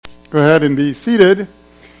Go ahead and be seated.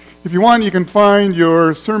 If you want, you can find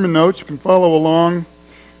your sermon notes. You can follow along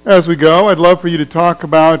as we go. I'd love for you to talk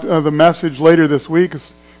about the message later this week.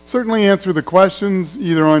 Certainly answer the questions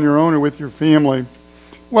either on your own or with your family.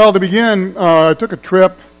 Well, to begin, I took a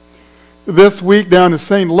trip this week down to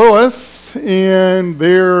St. Louis, and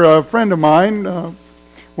there a friend of mine,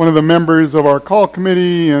 one of the members of our call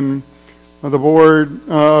committee and the board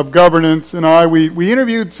of governance, and we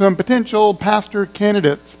interviewed some potential pastor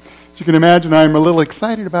candidates. As you can imagine, I'm a little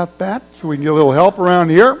excited about that, so we can get a little help around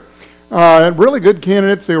here. Really good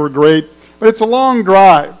candidates. They were great. But it's a long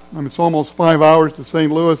drive. It's almost 5 hours to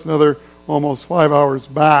St. Louis, another almost 5 hours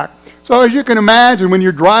back. So as you can imagine, when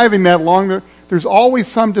you're driving that long, there's always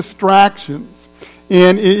some distractions.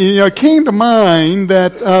 And it came to mind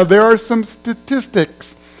that there are some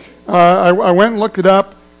statistics. I went and looked it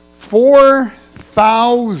up.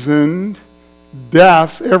 4,000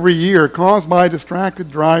 deaths every year caused by distracted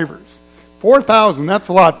drivers. 4,000, that's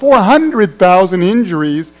a lot. 400,000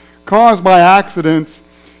 injuries caused by accidents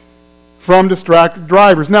from distracted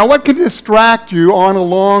drivers. Now, what can distract you on a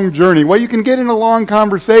long journey? Well, you can get in a long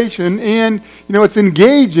conversation, and it's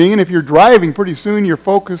engaging, and if you're driving, pretty soon your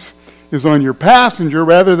focus is on your passenger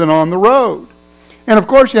rather than on the road. And of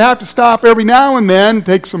course, you have to stop every now and then,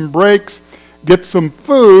 take some breaks, get some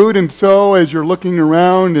food, and so as you're looking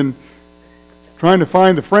around and trying to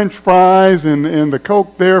find the French fries and the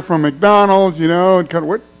Coke there from McDonald's, and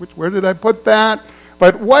kind of, where did I put that?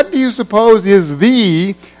 But what do you suppose is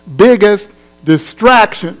the biggest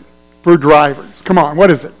distraction for drivers? Come on, what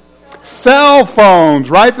is it? Cell phones,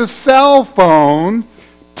 right? The cell phone,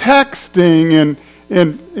 texting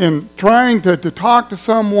and trying to talk to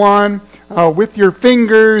someone with your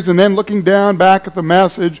fingers and then looking down back at the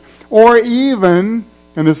message. Or even,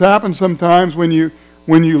 and this happens sometimes, when you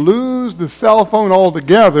lose the cell phone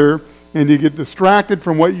altogether and you get distracted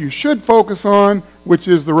from what you should focus on, which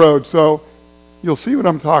is the road. So you'll see what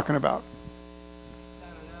I'm talking about.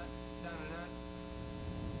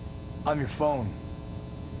 I'm your phone.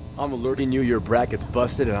 I'm alerting you your bracket's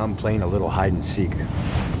busted and I'm playing a little hide and seek.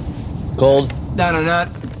 Cold.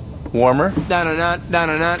 Warmer.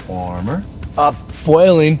 Warmer.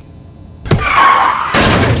 Boiling.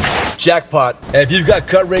 Jackpot. And if you've got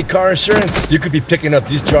cut rate car insurance, you could be picking up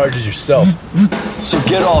these charges yourself. So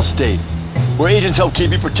get Allstate, where agents help keep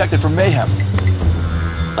you protected from mayhem.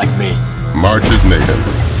 Like me. March's Mayhem.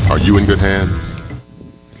 Are you in good hands?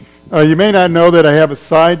 You may not know that I have a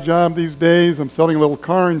side job these days. I'm selling a little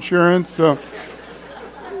car insurance. So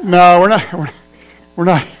no, we're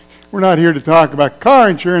not here to talk about car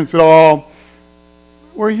insurance at all.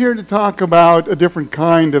 We're here to talk about a different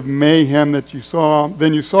kind of mayhem than you saw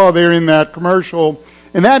there in that commercial,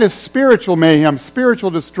 and that is spiritual mayhem,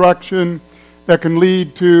 spiritual destruction that can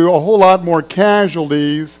lead to a whole lot more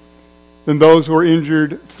casualties than those who are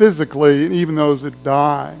injured physically, and even those that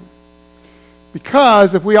die.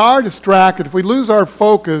 Because if we are distracted, if we lose our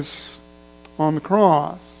focus on the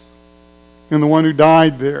cross and the one who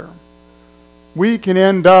died there, we can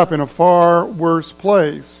end up in a far worse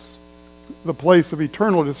place, the place of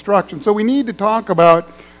eternal destruction. So we need to talk about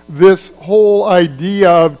this whole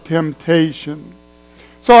idea of temptation.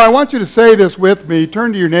 So I want you to say this with me.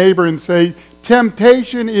 Turn to your neighbor and say,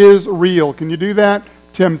 temptation is real. Can you do that?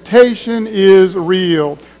 Temptation is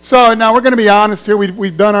real. So now we're going to be honest here.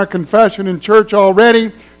 We've done our confession in church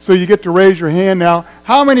already, so you get to raise your hand now.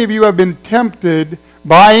 How many of you have been tempted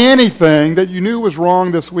by anything that you knew was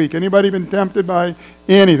wrong this week? Anybody been tempted by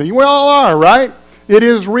anything? We all are, right? It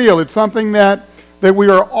is real. It's something that we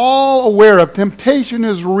are all aware of. Temptation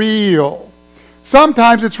is real.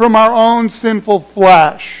 Sometimes it's from our own sinful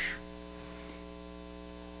flesh.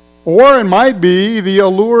 Or it might be the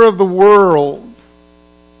allure of the world.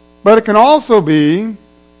 But it can also be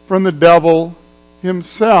from the devil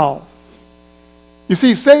himself. You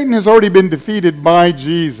see, Satan has already been defeated by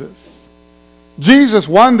Jesus. Jesus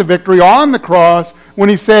won the victory on the cross when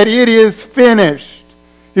he said, "It is finished."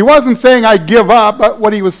 He wasn't saying, "I give up," but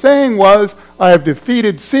what he was saying was, "I have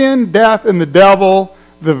defeated sin, death, and the devil.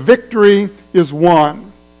 The victory is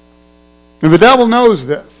won." And the devil knows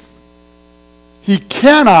this. He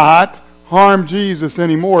cannot harm Jesus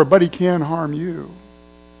anymore, but he can harm you.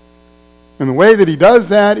 And the way that he does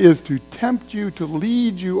that is to tempt you, to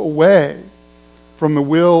lead you away from the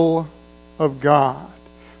will of God.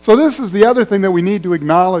 So this is the other thing that we need to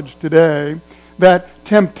acknowledge today, that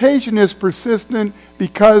temptation is persistent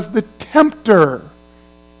because the tempter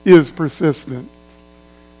is persistent,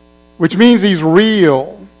 which means he's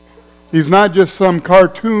real. He's not just some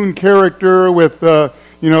cartoon character with the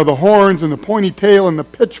horns and the pointy tail and the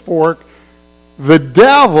pitchfork. The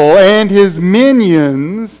devil and his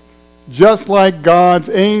minions just like God's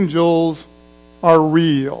angels are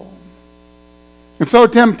real. And so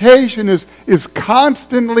temptation is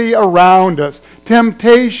constantly around us.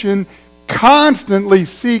 Temptation constantly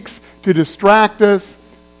seeks to distract us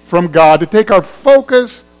from God, to take our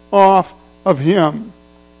focus off of Him.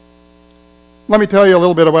 Let me tell you a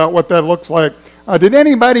little bit about what that looks like. Did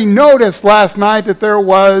anybody notice last night that there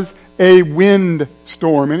was a wind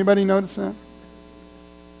storm? Anybody notice that?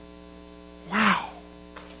 Wow.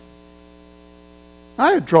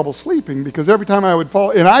 I had trouble sleeping because every time I would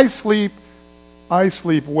fall, and I sleep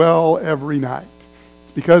well every night.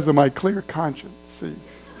 It's because of my clear conscience, see.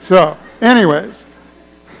 So, anyways,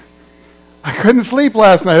 I couldn't sleep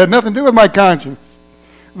last night. It had nothing to do with my conscience.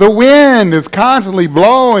 The wind is constantly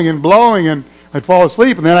blowing and blowing, and I'd fall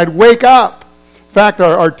asleep, and then I'd wake up. In fact,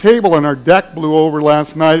 our table on our deck blew over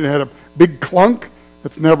last night and had a big clunk.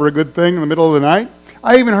 That's never a good thing in the middle of the night.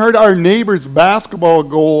 I even heard our neighbor's basketball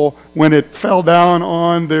goal when it fell down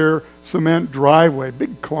on their cement driveway.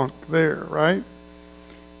 Big clunk there, right?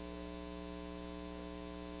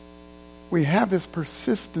 We have this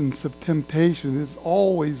persistence of temptation. It's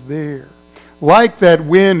always there. Like that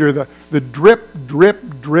wind or the drip,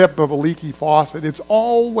 drip, drip of a leaky faucet. It's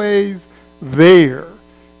always there.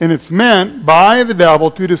 And it's meant by the devil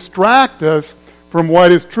to distract us from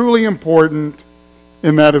what is truly important,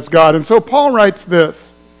 and that is God. And so Paul writes this,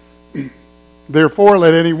 therefore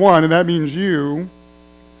let anyone, and that means you,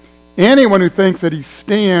 anyone who thinks that he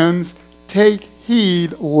stands, take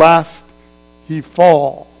heed lest he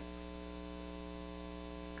fall.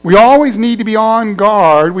 We always need to be on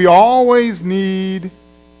guard. We always need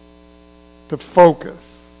to focus.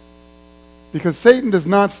 Because Satan does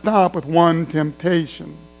not stop with one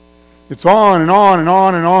temptation. It's on and on and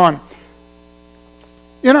on and on.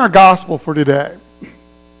 In our gospel for today,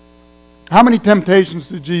 how many temptations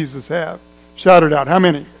did Jesus have? Shout it out. How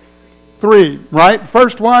many? 3, right?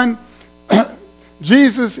 First one,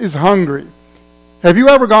 Jesus is hungry. Have you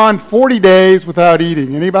ever gone 40 days without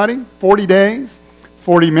eating? Anybody? 40 days?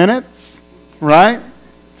 40 minutes? Right?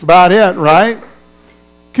 That's about it, right?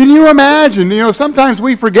 Can you imagine? Sometimes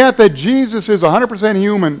we forget that Jesus is 100%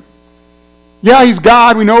 human. Yeah, He's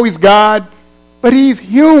God. We know He's God. But He's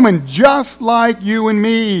human, just like you and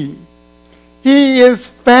me. He is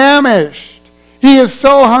famished. He is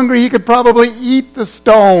so hungry He could probably eat the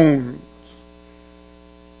stones.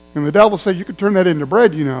 And the devil said, you could turn that into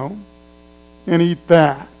bread, and eat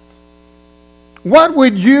that. What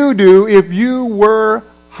would you do if you were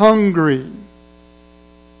hungry?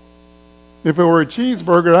 If it were a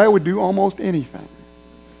cheeseburger, I would do almost anything.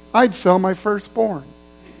 I'd sell my firstborn.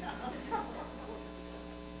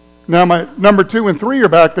 Now my number 2 and 3 are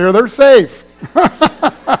back there. They're safe.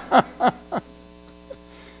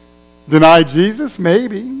 Deny Jesus?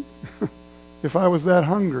 Maybe. If I was that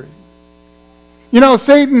hungry.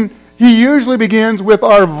 Satan, he usually begins with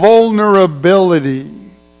our vulnerability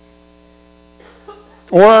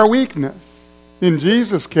or our weakness. In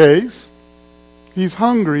Jesus' case, he's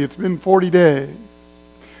hungry. It's been 40 days.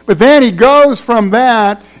 But then he goes from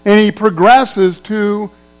that and he progresses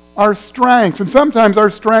to our strengths. And sometimes our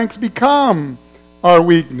strengths become our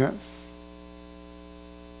weakness.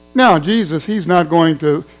 Now, Jesus, he's not going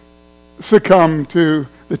to succumb to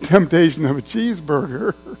the temptation of a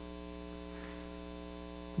cheeseburger.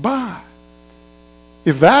 But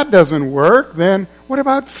if that doesn't work, then what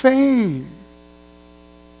about fame?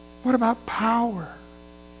 What about power?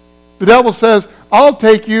 The devil says, I'll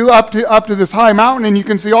take you up to this high mountain and you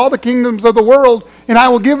can see all the kingdoms of the world and I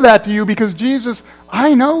will give that to you because Jesus,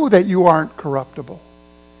 I know that you aren't corruptible.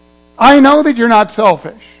 I know that you're not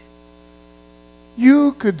selfish.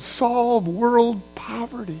 You could solve world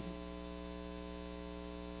poverty.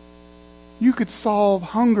 You could solve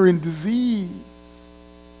hunger and disease.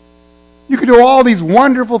 You could do all these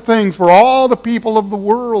wonderful things for all the people of the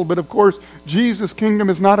world, but of course, Jesus' kingdom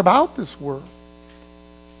is not about this world.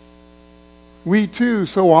 We too,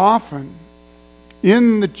 so often,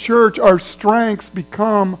 in the church, our strengths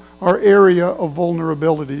become our area of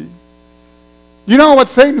vulnerability. You know what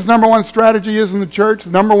Satan's number one strategy is in the church?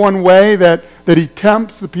 The number one way that he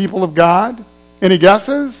tempts the people of God? Any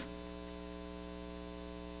guesses?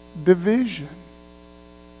 Division.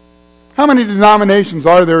 How many denominations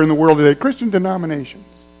are there in the world today? Christian denominations.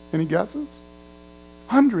 Any guesses?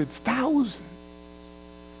 Hundreds, thousands.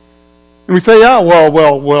 And we say, yeah, well,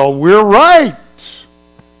 we're right.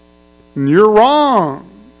 And you're wrong.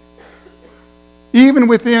 Even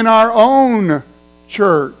within our own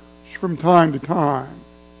church from time to time,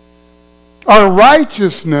 our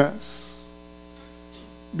righteousness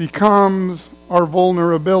becomes our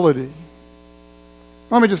vulnerability.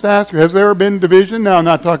 Let me just ask you, has there been division? Now, I'm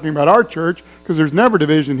not talking about our church, because there's never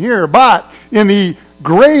division here, but in the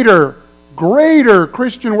greater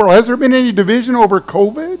Christian world, has there been any division over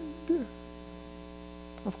COVID?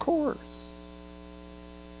 Of course.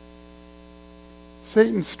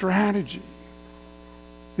 Satan's strategy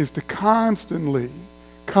is to constantly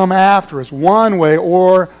come after us one way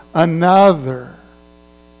or another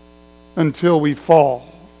until we fall.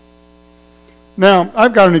 Now,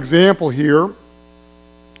 I've got an example here,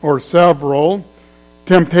 or several.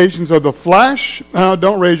 Temptations of the flesh.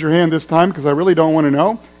 Don't raise your hand this time because I really don't want to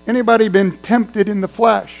know. Anybody been tempted in the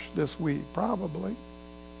flesh this week? Probably.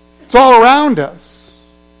 It's all around us.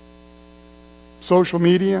 Social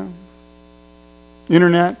media,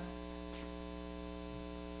 internet,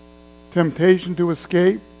 temptation to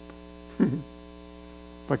escape.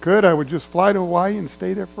 If I could, I would just fly to Hawaii and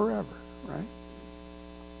stay there forever, right?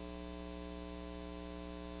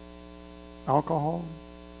 Alcohol,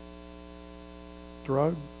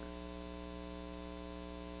 drugs,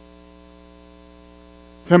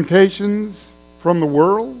 temptations from the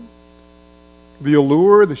world, the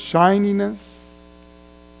allure, the shininess,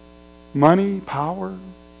 money, power,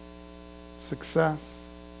 success.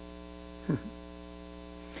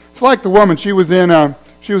 It's like the woman. She was in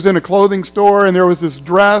a clothing store, and there was this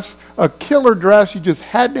dress, a killer dress. She just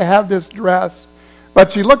had to have this dress.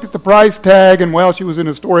 But she looked at the price tag, and, well, she was in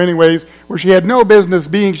a store anyways, where she had no business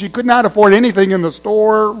being. She could not afford anything in the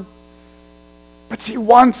store. But she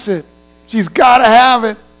wants it. She's got to have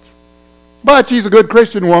it. But she's a good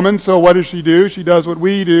Christian woman, so what does she do? She does what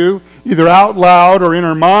we do. Either out loud or in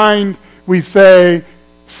her mind, we say,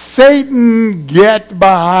 Satan, get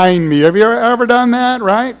behind me. Have you ever done that,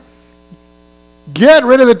 right? Get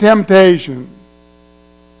rid of the temptation.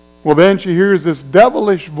 Well, then she hears this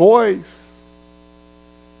devilish voice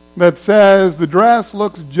that says, the dress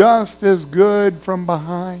looks just as good from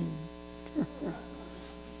behind.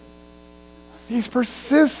 He's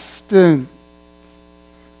persistent.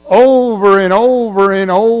 Over and over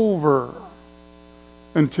and over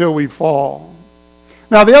until we fall.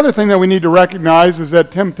 Now, the other thing that we need to recognize is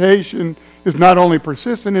that temptation is not only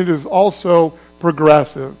persistent, it is also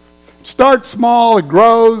progressive. It starts small, it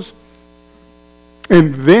grows,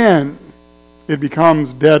 and then it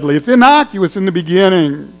becomes deadly. It's innocuous in the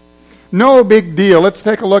beginning. No big deal. Let's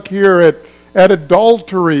take a look here at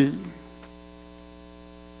adultery.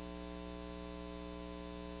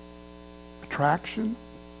 Attraction.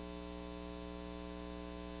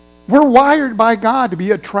 We're wired by God to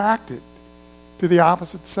be attracted to the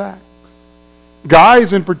opposite sex.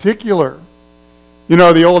 Guys in particular. You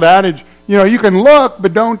know, the old adage, you can look,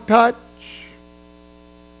 but don't touch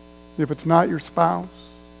if it's not your spouse.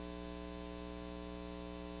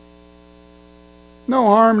 No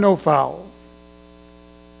harm, no foul.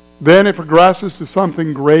 Then it progresses to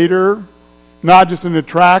something greater, not just an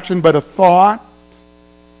attraction, but a thought,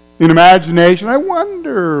 an imagination. I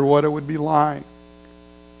wonder what it would be like.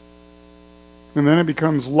 And then it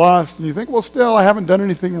becomes lust, and you think, well, still, I haven't done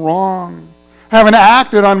anything wrong. I haven't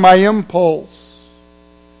acted on my impulse.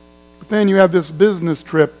 But then you have this business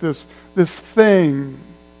trip, this thing,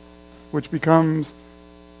 which becomes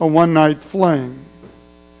a one-night fling.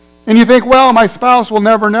 And you think, well, my spouse will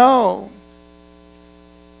never know.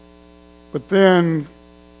 But then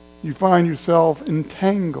you find yourself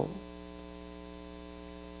entangled.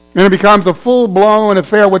 And it becomes a full-blown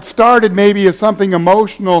affair. What started maybe as something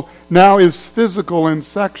emotional now is physical and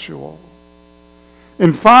sexual.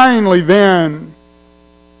 And finally then,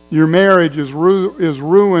 your marriage is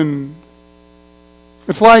ruined.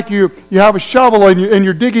 It's like you have a shovel and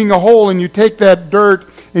you're digging a hole, and you take that dirt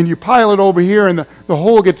and you pile it over here, and the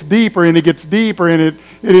hole gets deeper and it gets deeper and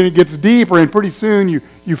it gets deeper, and pretty soon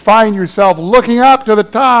you find yourself looking up to the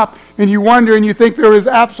top, and you wonder and you think there is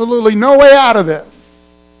absolutely no way out of this.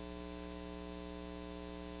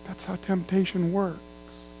 That's how temptation works.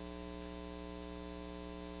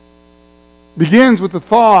 Begins with the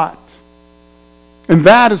thought, and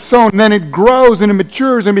that is sown, and then it grows and it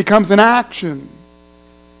matures and becomes an action.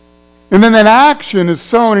 And then that action is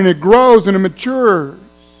sown and it grows and it matures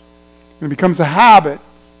and it becomes a habit.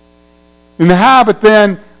 And the habit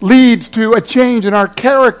then leads to a change in our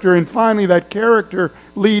character, and finally that character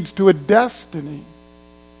leads to a destiny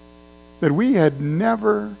that we had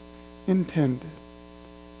never intended.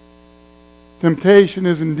 Temptation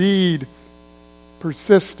is indeed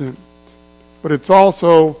persistent, but it's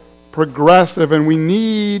also progressive, and we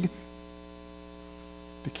need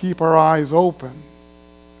to keep our eyes open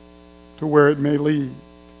to where it may lead.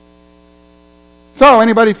 So,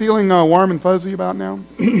 anybody feeling warm and fuzzy about now?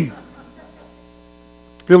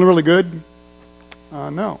 Feeling really good?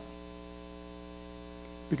 No.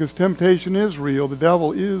 because temptation is real. The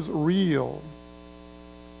devil is real.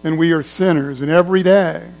 And we are sinners. And every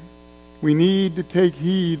day we need to take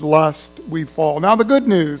heed lest we fall. Now the good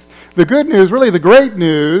news, really the great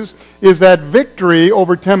news, is that victory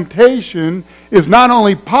over temptation is not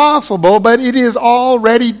only possible, but it is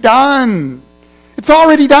already done. It's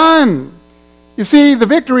already done. You see, the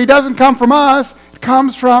victory doesn't come from us. It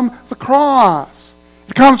comes from the cross.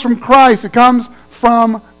 It comes from Christ. It comes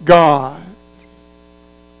from God.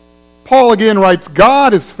 Paul again writes,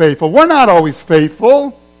 God is faithful. We're not always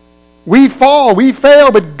faithful. We fall, we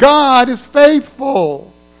fail, but God is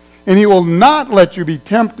faithful. And He will not let you be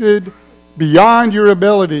tempted beyond your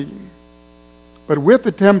ability. But with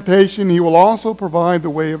the temptation, He will also provide the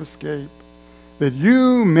way of escape, that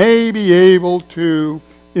you may be able to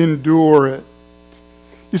endure it.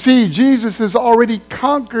 You see, Jesus has already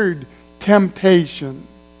conquered temptation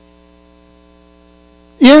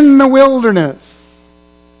in the wilderness.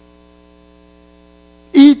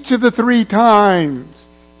 Each of the 3 times.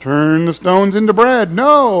 Turn the stones into bread.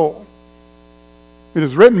 No. It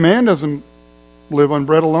is written, man doesn't live on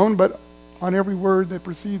bread alone, but on every word that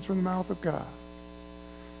proceeds from the mouth of God.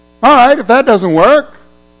 All right, if that doesn't work,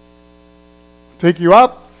 I'll take you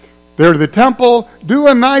up there to the temple. Do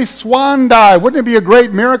a nice swan dive. Wouldn't it be a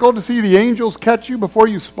great miracle to see the angels catch you before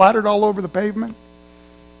you splattered all over the pavement?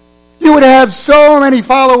 You would have so many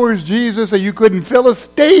followers, Jesus, that you couldn't fill a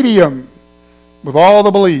stadium with all the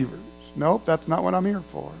believers. Nope, that's not what I'm here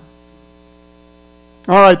for.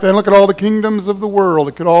 All right, then look at all the kingdoms of the world.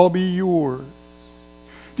 It could all be yours.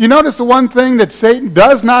 Do you notice the one thing that Satan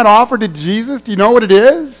does not offer to Jesus? Do you know what it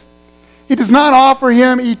is? He does not offer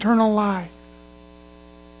him eternal life.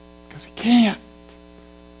 Because he can't.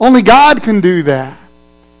 Only God can do that.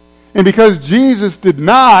 And because Jesus did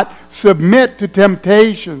not submit to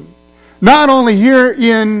temptation, not only here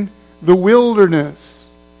in the wilderness,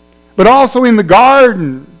 but also in the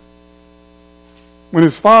garden, when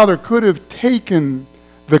his Father could have taken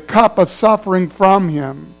the cup of suffering from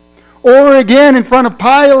him. Or again in front of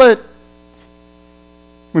Pilate,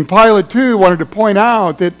 when Pilate too wanted to point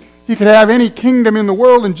out that he could have any kingdom in the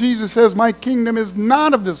world, and Jesus says, my kingdom is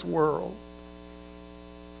not of this world.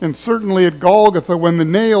 And certainly at Golgotha, when the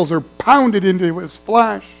nails are pounded into his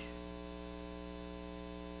flesh,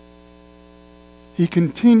 he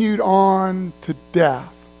continued on to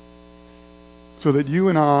death so that you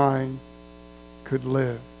and I could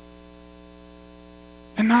live.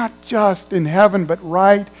 And not just in heaven, but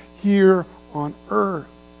right here on earth,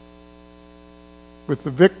 with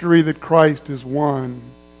the victory that Christ has won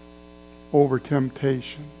over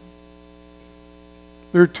temptation.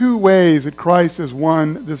 There are 2 ways that Christ has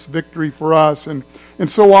won this victory for us, and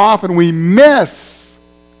so often we miss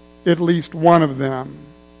at least one of them.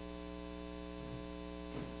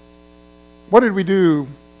 What did we do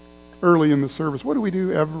early in the service? What do we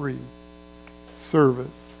do every service?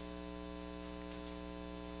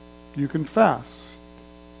 You confess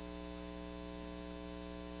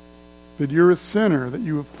that you're a sinner, that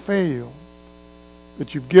you have failed,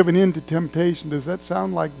 that you've given in to temptation. Does that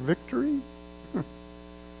sound like victory?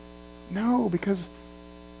 No, because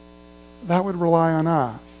that would rely on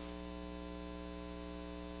us.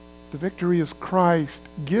 The victory is Christ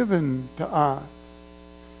given to us.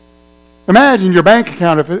 Imagine your bank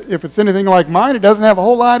account. If it's anything like mine, it doesn't have a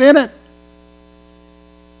whole lot in it.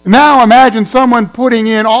 Now imagine someone putting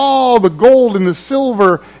in all the gold and the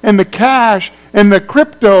silver and the cash and the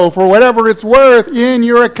crypto for whatever it's worth in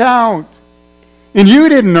your account. And you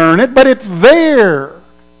didn't earn it, but it's there.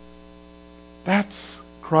 That's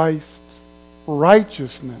Christ's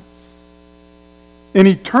righteousness. An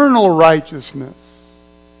eternal righteousness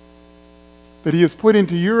that He has put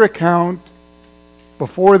into your account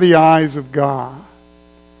before the eyes of God.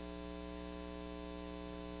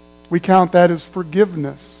 We count that as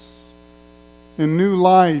forgiveness and new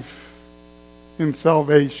life in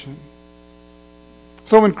salvation.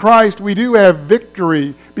 So in Christ we do have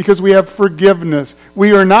victory because we have forgiveness.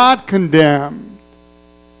 We are not condemned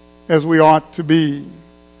as we ought to be.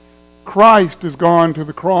 Christ has gone to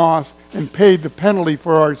the cross and paid the penalty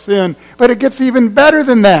for our sin. But it gets even better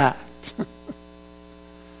than that.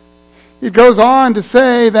 It goes on to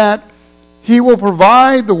say that He will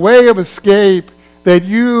provide the way of escape that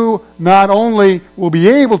you not only will be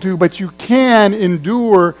able to, but you can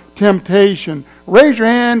endure temptation. Raise your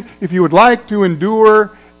hand if you would like to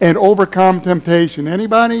endure and overcome temptation.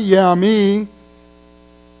 Anybody? Yeah, me.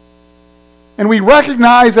 And we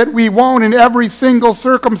recognize that we won't in every single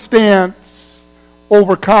circumstance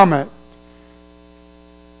overcome it.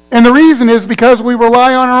 And the reason is because we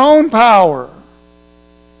rely on our own power.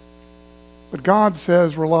 But God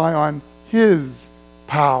says rely on His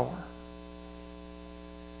power.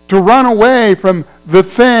 To run away from the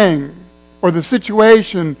thing or the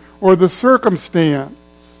situation or the circumstance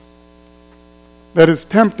that is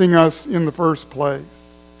tempting us in the first place.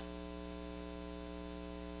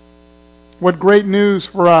 What great news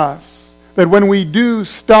for us that when we do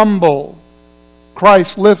stumble,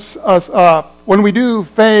 Christ lifts us up. When we do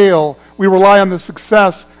fail, we rely on the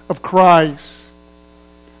success of Christ.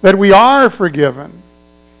 That we are forgiven.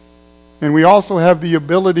 And we also have the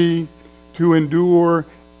ability to endure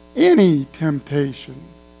any temptation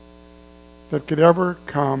that could ever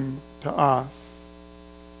come to us.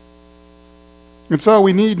 And so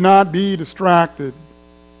we need not be distracted.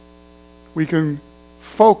 We can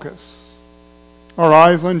focus our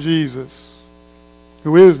eyes on Jesus,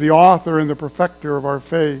 who is the author and the perfecter of our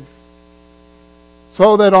faith,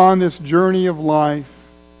 so that on this journey of life,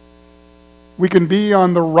 we can be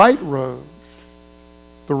on the right road,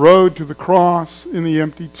 the road to the cross in the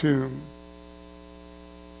empty tomb,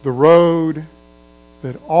 the road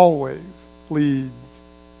that always leads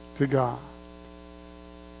to God.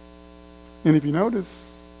 And if you notice,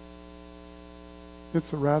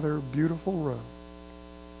 it's a rather beautiful road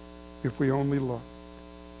if we only look.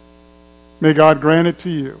 May God grant it to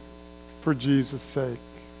you for Jesus' sake.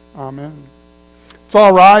 Amen. Let's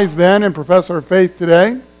all rise then and profess our faith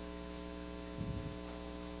today.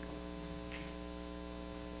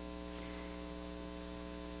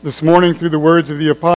 This morning, through the words of the Apostle